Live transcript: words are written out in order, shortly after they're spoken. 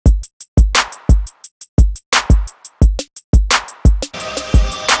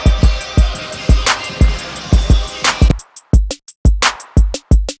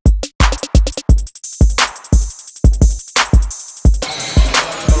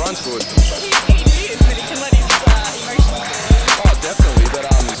mine's good. He is, but he can let his emotions go. Oh, definitely, but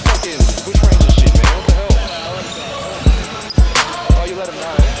it's fucking bushranger shit, man. What the hell? Oh, you let him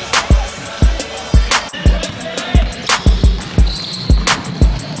know.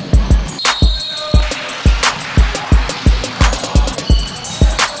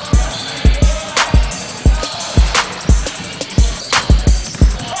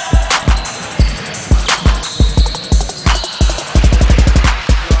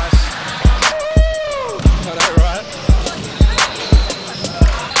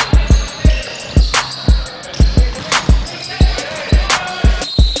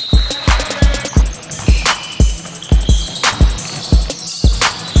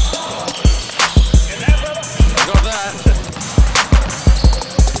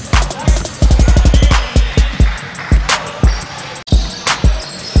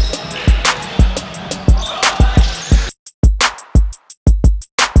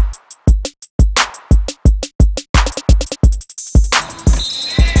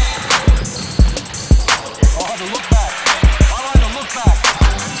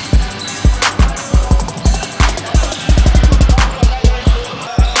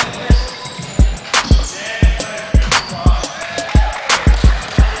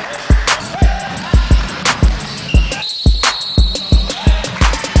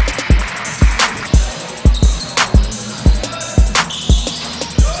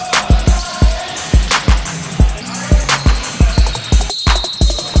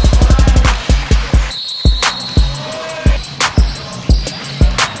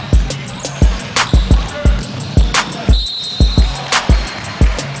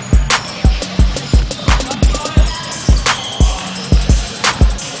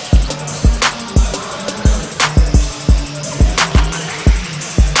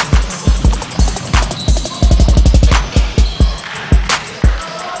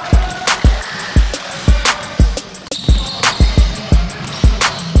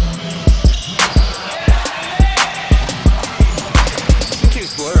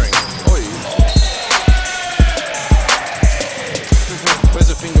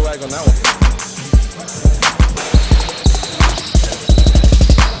 On that one.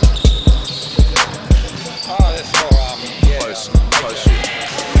 Oh, that's for yeah. Close shoot.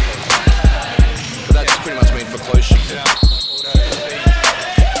 But that's pretty much mean for close shoot. Yeah.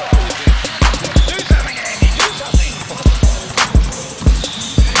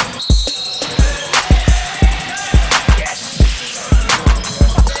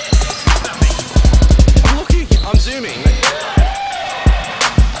 I'm zooming.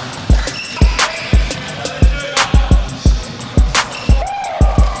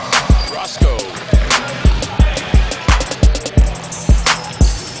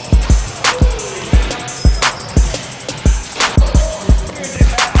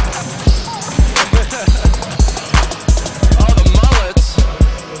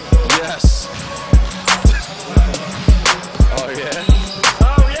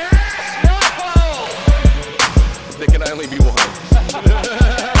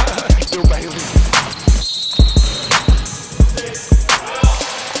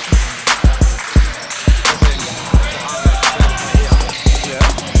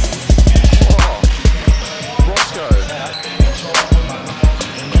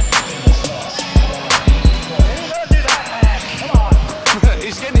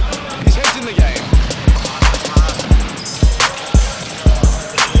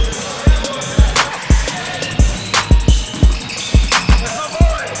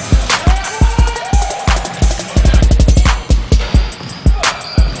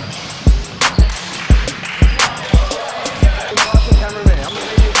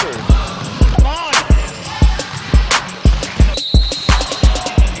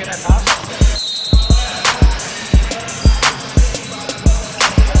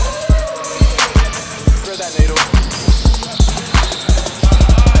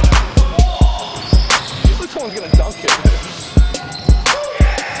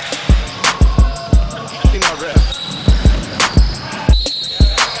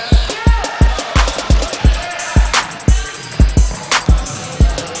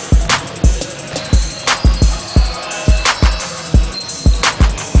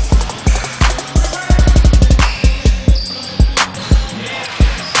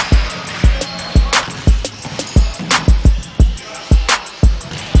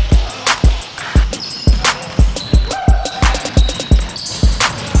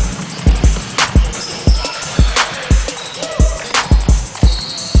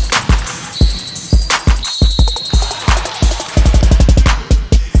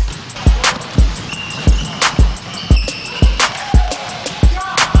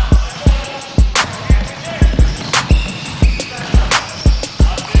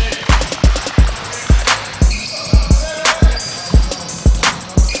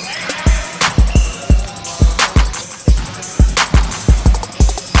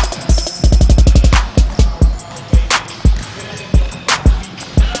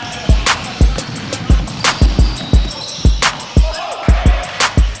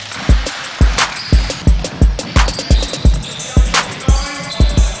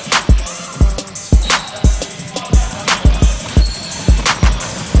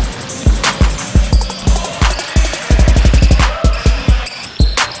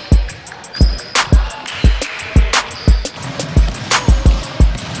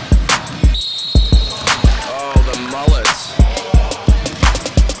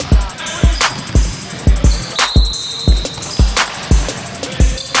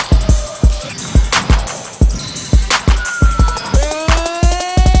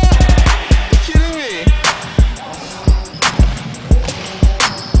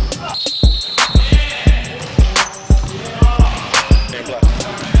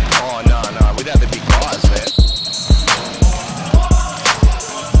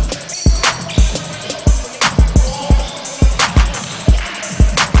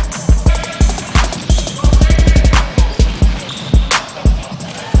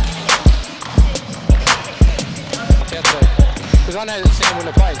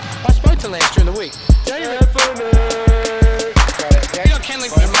 they're playing. I spoke to Lance during the week. Don't you Yeah. you got Kenley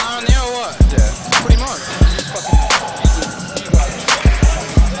from Mar on there or what? Yeah. Put him on.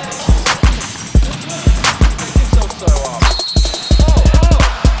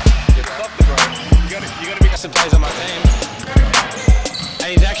 That's the plays on my team. And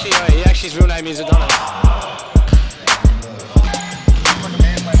he's actually, his real name is Adonis.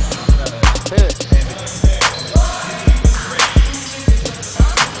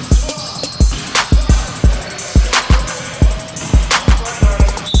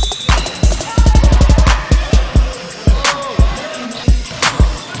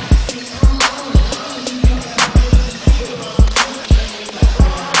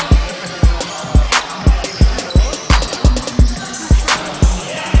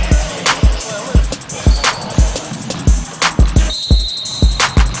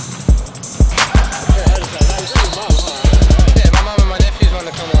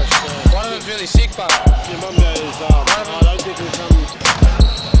 Really sick, but your mum goes, I don't think we'll come.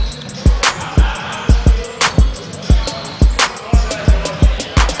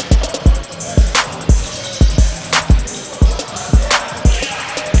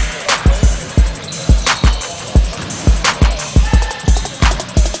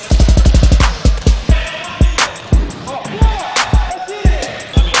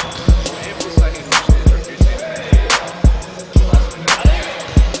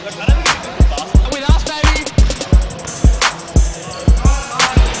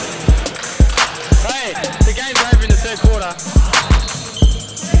 quarter.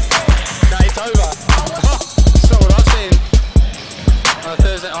 No, it's over. That's not what I've seen on a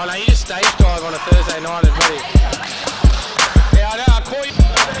Thursday. Oh no, you just stage drive on a Thursday night, buddy.